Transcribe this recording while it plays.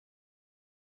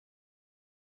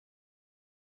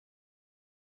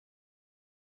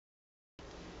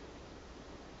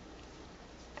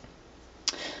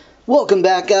Welcome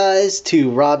back, guys,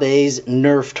 to Rob A's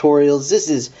NERFtorials.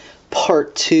 This is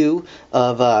part 2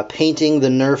 of painting the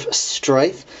NERF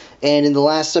STRYFE. And in the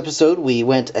last episode, we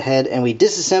went ahead and we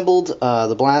disassembled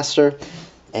the blaster.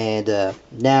 And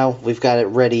now we've got it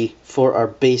ready for our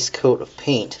base coat of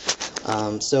paint.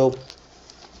 So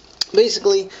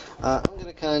basically, I'm going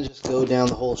to kind of just go down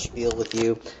the whole spiel with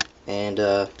you. And, you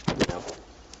know,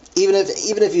 even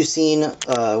if you've seen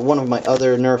one of my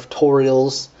other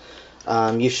NERFtorials,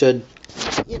 you should,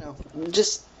 you know,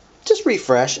 just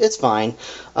refresh. It's fine.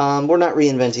 We're not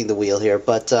reinventing the wheel here,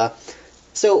 but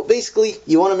so basically,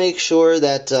 you want to make sure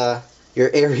that your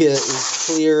area is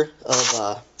clear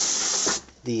of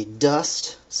the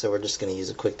dust. So we're just going to use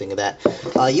a quick thing of that.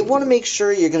 You want to make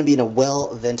sure you're going to be in a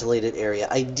well-ventilated area.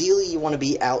 Ideally, you want to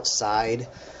be outside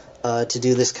to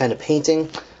do this kind of painting.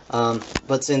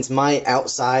 But since my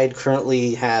outside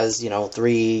currently has, you know,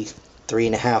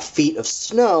 3.5 feet of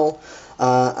snow,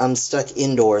 I'm stuck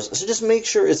indoors. So just make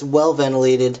sure it's well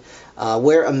ventilated.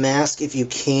 Wear a mask if you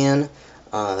can.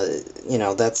 You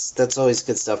know, that's always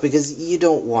good stuff, because you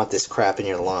don't want this crap in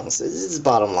your lungs. This is the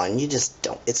bottom line. You just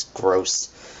don't. It's gross.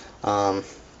 And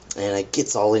it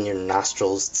gets all in your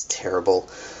nostrils. It's terrible.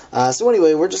 So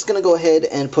anyway, we're just going to go ahead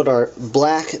and put our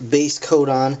black base coat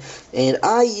on. And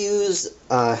I use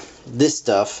this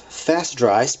stuff, Fast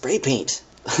Dry Spray Paint.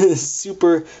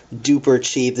 Super duper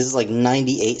cheap. This is like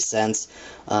 98 cents.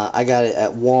 I got it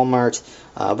at Walmart,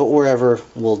 but wherever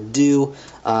will do.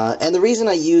 And the reason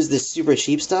I use this super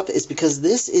cheap stuff is because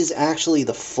this is actually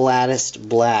the flattest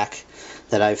black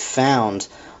that I've found.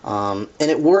 And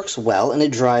it works well, and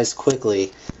it dries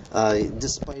quickly,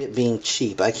 despite it being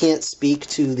cheap. I can't speak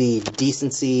to the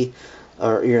decency,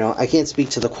 or, you know, I can't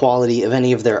speak to the quality of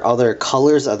any of their other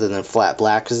colors other than flat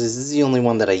black, because this is the only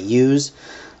one that I use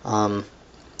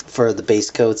for the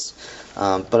base coats.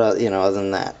 But, you know, other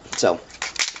than that. So,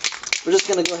 we're just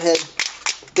going to go ahead,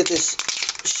 get this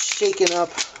shaken up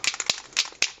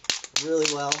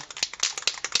really well.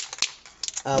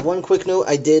 One quick note,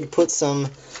 I did put some,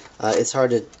 it's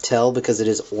hard to tell because it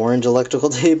is orange electrical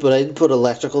tape, but I did put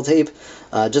electrical tape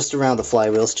just around the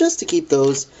flywheels, just to keep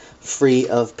those free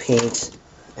of paint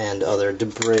and other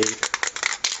debris.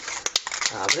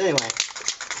 But anyway,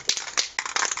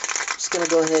 just going to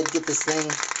go ahead and get this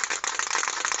thing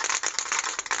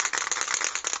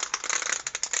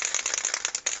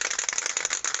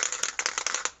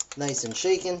nice and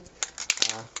shaken.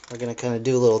 We're going to kind of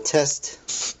do a little test.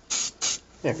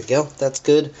 There we go. That's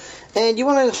good. And you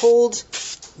want to hold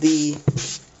the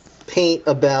paint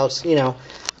about, you know,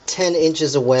 10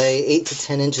 inches away, 8 to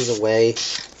 10 inches away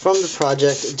from the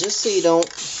project, just so you don't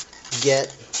get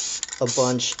a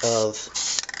bunch of,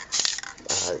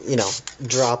 you know,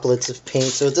 droplets of paint.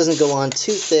 So it doesn't go on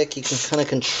too thick. You can kind of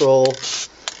control,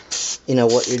 you know,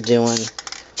 what you're doing.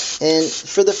 And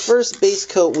for the first base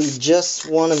coat, we just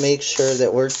want to make sure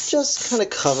that we're just kind of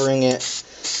covering it.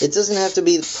 It doesn't have to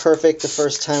be perfect the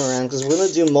first time around, because we're going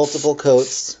to do multiple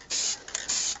coats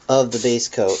of the base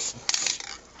coat.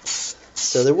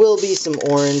 So there will be some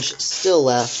orange still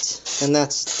left, and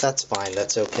that's fine.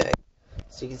 That's okay.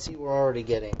 So you can see we're already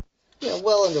getting, you know,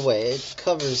 well underway. It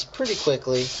covers pretty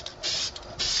quickly.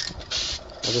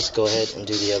 I'll just go ahead and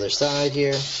do the other side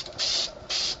here.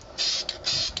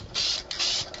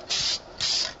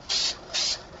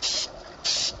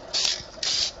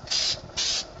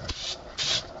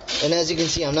 And as you can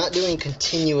see, I'm not doing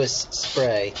continuous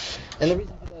spray. And the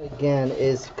reason for that, again,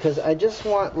 is because I just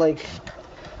want, like,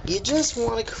 you just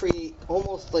want to create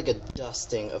almost like a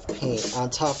dusting of paint on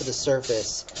top of the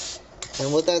surface.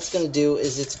 And what that's going to do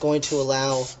is it's going to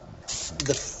allow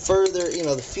the further, you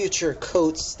know, the future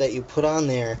coats that you put on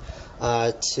there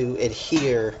to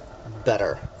adhere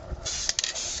better.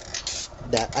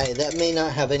 That may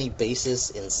not have any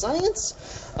basis in science,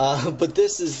 but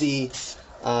this is the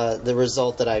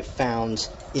result that I've found,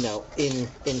 you know, in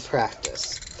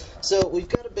practice. So we've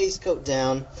got a base coat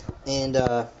down, and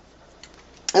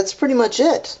that's pretty much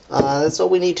it. That's all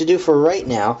we need to do for right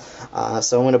now.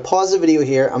 So I'm going to pause the video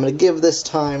here. I'm going to give this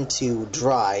time to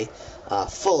dry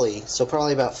fully, so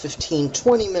probably about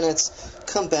 15-20 minutes.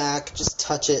 Come back, just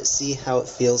touch it, see how it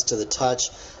feels to the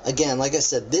touch. Again, like I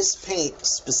said, this paint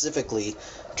specifically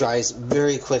dries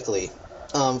very quickly.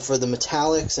 For the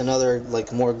metallics and other,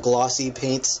 like, more glossy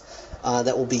paints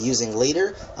that we'll be using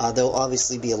later, there'll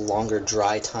obviously be a longer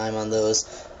dry time on those.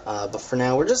 But for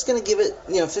now, we're just going to give it,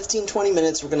 you know, 15-20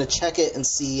 minutes. We're going to check it and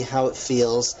see how it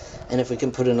feels, and if we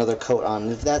can put another coat on.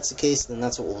 And if that's the case, then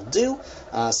that's what we'll do.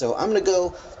 So I'm going to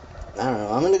go, I don't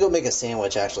know, I'm going to go make a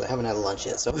sandwich, actually. I haven't had lunch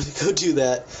yet, so I'm going to go do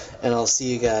that, and I'll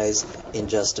see you guys in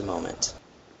just a moment.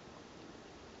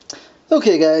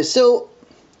 Okay, guys, so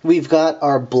we've got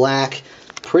our black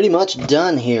pretty much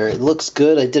done here. It looks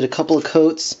good. I did a couple of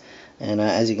coats, and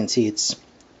as you can see, it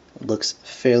looks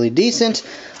fairly decent.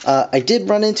 I did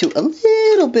run into a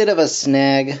little bit of a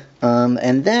snag,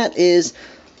 and that is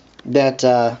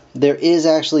that there is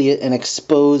actually an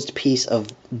exposed piece of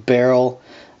barrel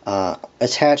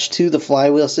attached to the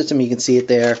flywheel system. You can see it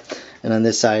there, and on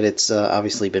this side it's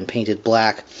obviously been painted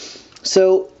black.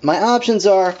 So my options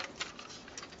are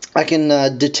I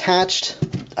can detach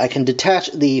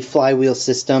the flywheel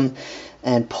system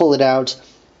and pull it out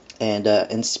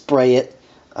and spray it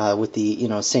with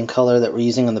the same color that we're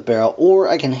using on the barrel, or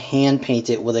I can hand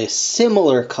paint it with a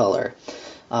similar color.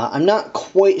 I'm not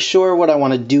quite sure what I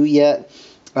want to do yet,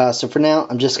 so for now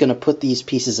I'm just going to put these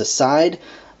pieces aside,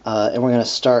 and we're going to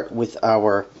start with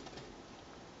our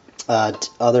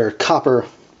other copper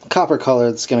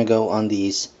color that's going to go on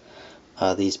these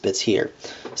bits here.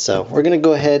 So we're going to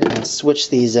go ahead and switch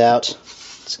these out.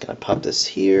 Just going to pop this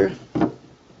here, pop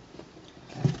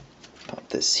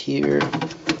this here.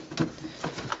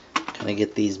 Kind of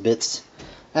get these bits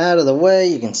out of the way.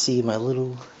 You can see my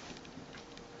little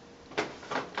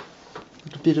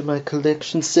bit of my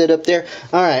collection set up there.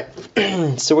 Alright,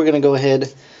 so we're going to go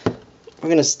ahead, we're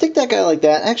going to stick that guy like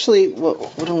that. Actually,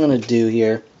 what I'm going to do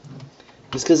here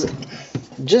is, because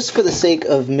just for the sake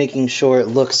of making sure it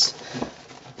looks,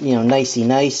 nicey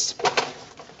nice,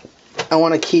 I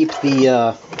want to keep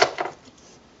the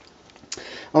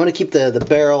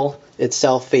barrel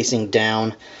itself facing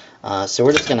down. So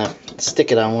we're just going to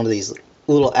stick it on one of these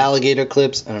little alligator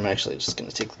clips, and I'm actually just going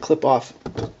to take the clip off,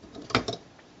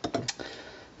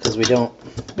 because we don't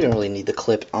really need the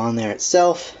clip on there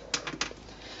itself.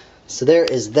 So there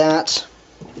is that.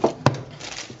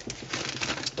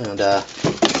 And I'll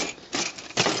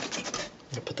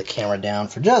put the camera down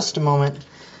for just a moment.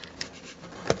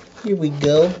 Here we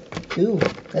go. Ooh,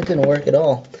 that didn't work at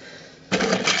all.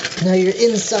 Now you're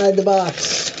inside the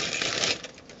box.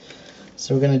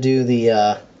 So we're going to do the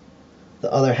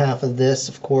other half of this,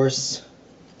 of course.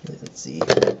 Let's see.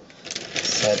 This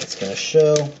side that's going to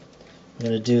show. I'm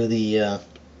going to do the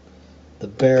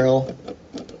barrel,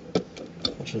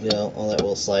 which will go, all that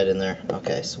will slide in there.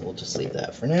 Okay, so we'll just leave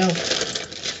that for now.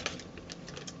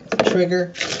 The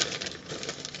trigger,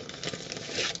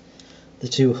 the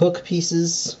two hook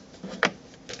pieces,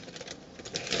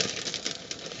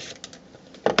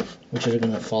 which are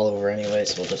going to fall over anyway,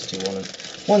 so we'll just do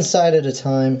one side at a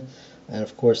time. And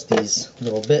of course these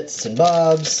little bits and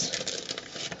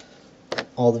bobs,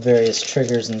 all the various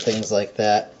triggers and things like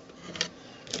that.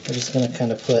 We're just going to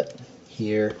kind of put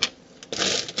here.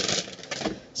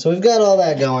 So we've got all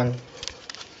that going.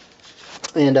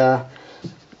 And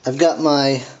I've got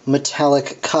my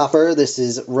metallic copper. This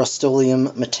is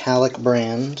Rust-Oleum Metallic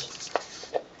brand.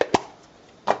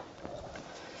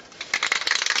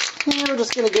 And we're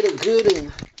just going to get it good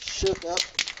and shook up.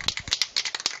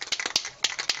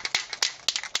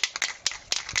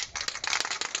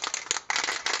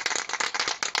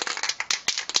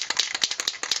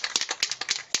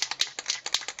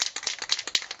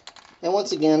 And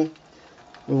once again,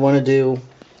 we want to do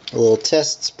a little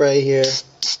test spray here,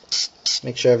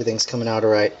 make sure everything's coming out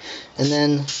alright. And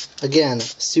then, again,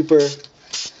 super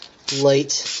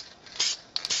light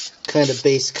kind of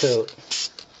base coat,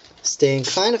 staying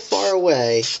kind of far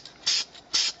away,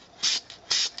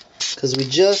 because we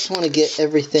just want to get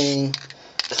everything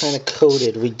kind of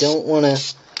coated. We don't want to,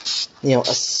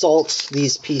 assault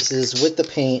these pieces with the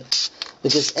paint,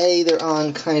 because A, they're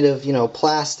on kind of,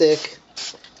 plastic,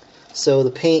 so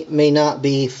the paint may not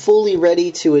be fully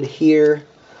ready to adhere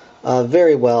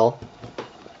very well.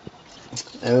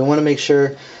 And we want to make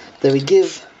sure that we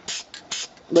give,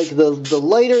 like, the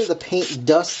lighter the paint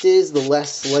dust is, the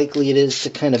less likely it is to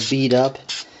kind of bead up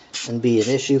and be an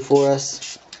issue for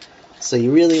us. So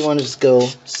you really want to just go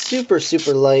super,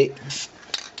 super light.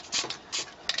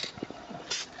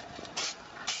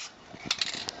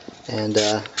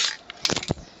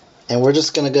 And we're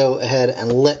just going to go ahead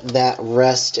and let that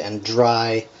rest and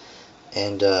dry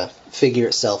and figure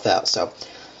itself out. So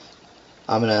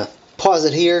I'm going to pause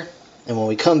it here, and when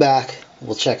we come back,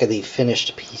 we'll check the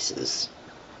finished pieces.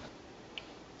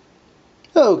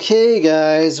 Okay,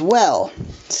 guys, well,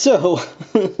 so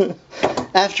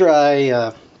after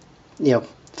I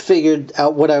figured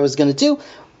out what I was going to do,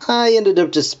 I ended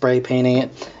up just spray painting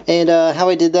it. And how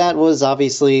I did that was,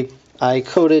 obviously, I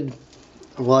covered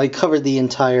the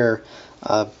entire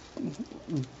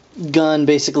gun,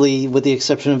 basically, with the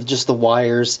exception of just the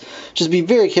wires. Just be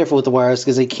very careful with the wires,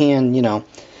 because they can,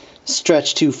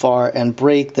 stretch too far and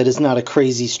break. That is not a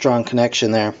crazy strong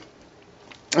connection there.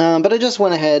 But I just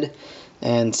went ahead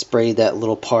and sprayed that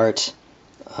little part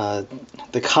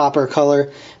the copper color.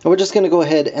 And we're just going to go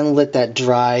ahead and let that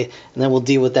dry, and then we'll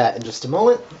deal with that in just a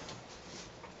moment.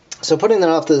 So putting that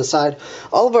off to the side,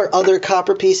 all of our other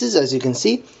copper pieces, as you can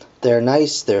see, they're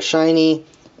nice, they're shiny,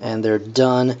 and they're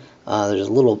done. There's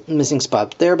a little missing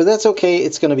spot there, but that's okay.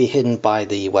 It's going to be hidden by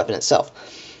the weapon itself.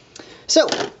 So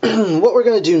what we're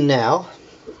going to do now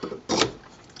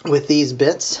with these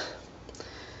bits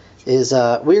is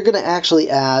we're going to actually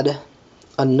add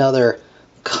another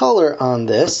color on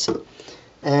this,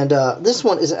 and this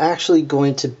one is actually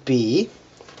going to be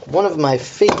one of my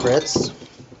favorites,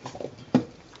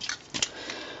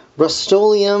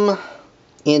 Rust-Oleum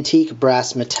Antique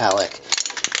Brass Metallic.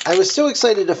 I was so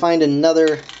excited to find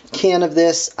another can of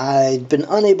this. I'd been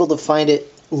unable to find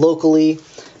it locally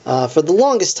for the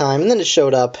longest time, and then it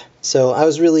showed up, so I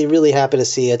was really happy to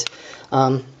see it.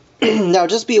 Now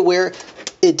just be aware,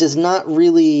 it does not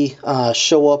really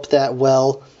show up that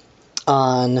well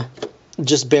on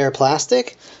just bare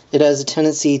plastic. It has a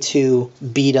tendency to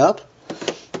bead up,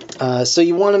 so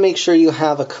you want to make sure you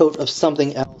have a coat of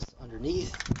something else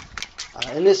underneath.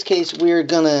 In this case, we're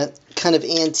gonna kind of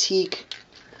antique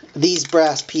these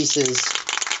brass pieces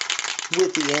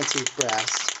with the antique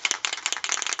brass.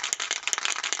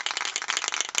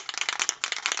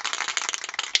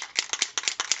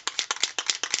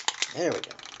 There we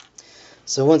go.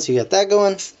 So once you get that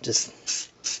going, just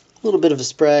a little bit of a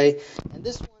spray. And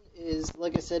this one is,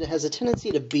 like I said, it has a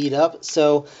tendency to bead up,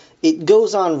 so it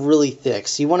goes on really thick.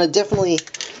 So you want to definitely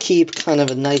keep kind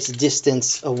of a nice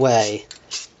distance away.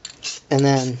 And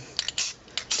then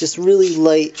just really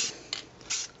light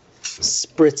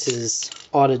spritzes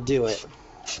ought to do it.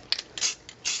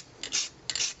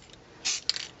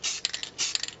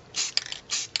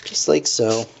 Just like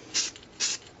so.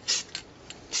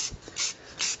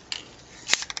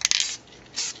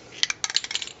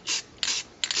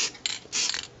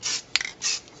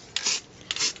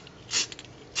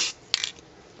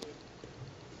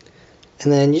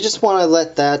 And then you just want to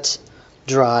let that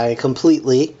dry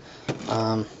completely.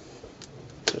 So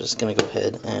we're just going to go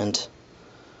ahead and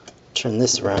turn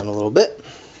this around a little bit.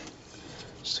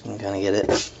 Just going to kind of get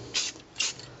it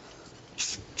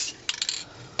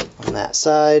on that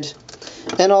side.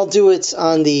 And I'll do it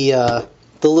on the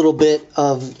little bit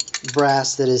of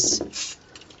brass that is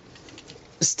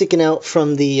sticking out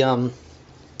from the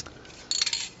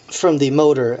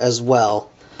motor as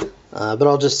well. But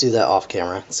I'll just do that off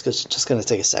camera. It's just going to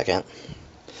take a second.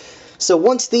 So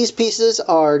once these pieces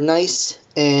are nice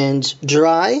and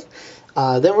dry,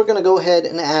 then we're going to go ahead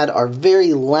and add our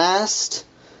very last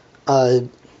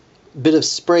bit of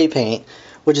spray paint,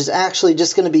 which is actually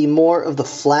just going to be more of the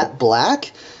flat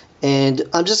black. And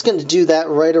I'm just going to do that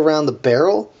right around the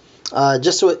barrel,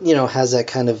 just so it, has that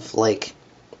kind of like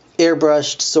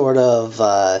airbrushed sort of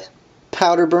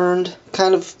powder burned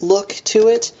kind of look to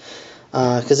it.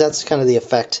 Because that's kind of the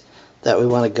effect that we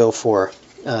want to go for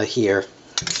here.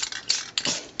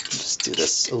 Just do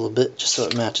this a little bit just so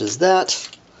it matches that.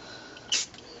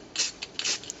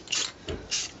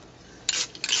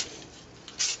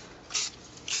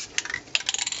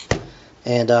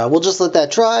 And we'll just let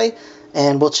that dry,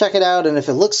 and we'll check it out, and if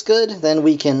it looks good, then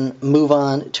we can move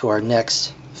on to our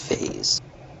next phase.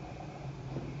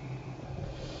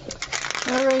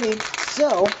 Alrighty,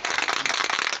 so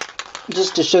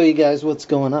just to show you guys what's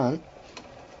going on,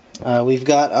 we've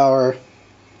got our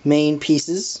main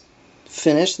pieces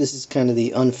finished. This is kind of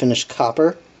the unfinished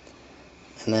copper,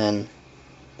 and then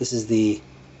this is the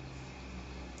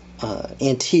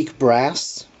antique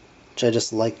brass, which I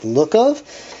just like the look of.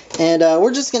 And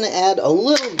we're just going to add a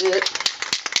little bit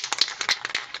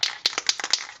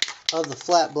of the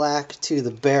flat black to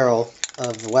the barrel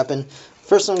of the weapon.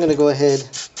 First I'm going to go ahead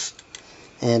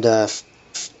and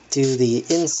do the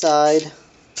inside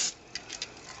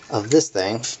of this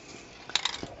thing.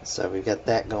 So we've got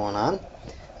that going on.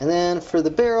 And then for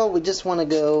the barrel, we just want to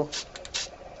go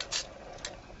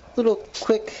little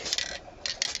quick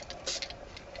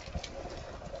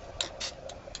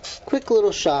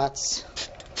little shots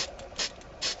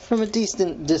from a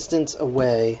decent distance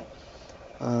away.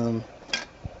 And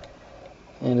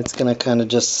it's going to kind of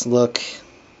just look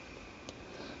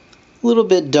a little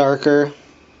bit darker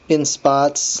in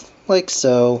spots, like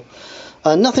so.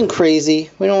 Nothing crazy.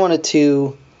 We don't want it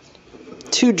too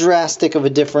drastic of a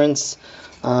difference,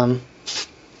 because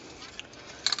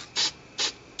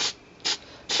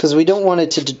we don't want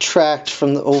it to detract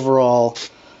from the overall,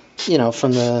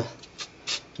 from the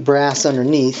brass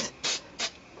underneath.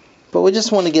 But we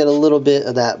just want to get a little bit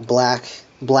of that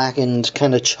blackened,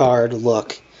 kind of charred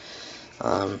look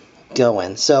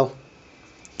going. So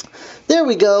there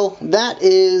we go. That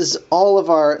is all of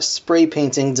our spray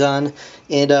painting done,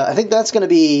 and I think that's going to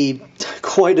be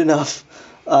quite enough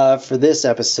for this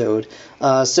episode.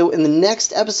 So in the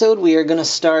next episode, we are going to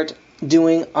start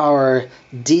doing our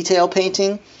detail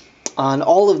painting on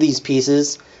all of these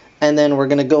pieces, and then we're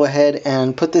going to go ahead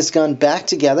and put this gun back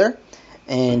together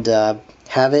and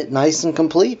have it nice and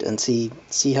complete and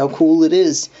see how cool it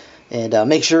is, and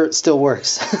make sure it still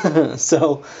works.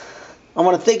 So I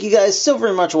want to thank you guys so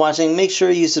very much for watching. Make sure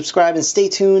you subscribe and stay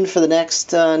tuned for the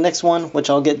next one, which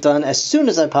I'll get done as soon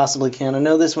as I possibly can. I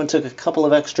know this one took a couple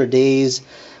of extra days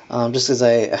just because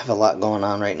I have a lot going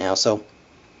on right now, so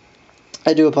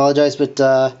I do apologize, but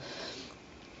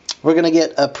we're going to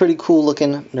get a pretty cool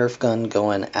looking Nerf gun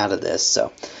going out of this.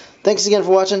 So thanks again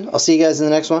for watching. I'll see you guys in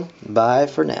the next one. Bye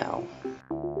for now.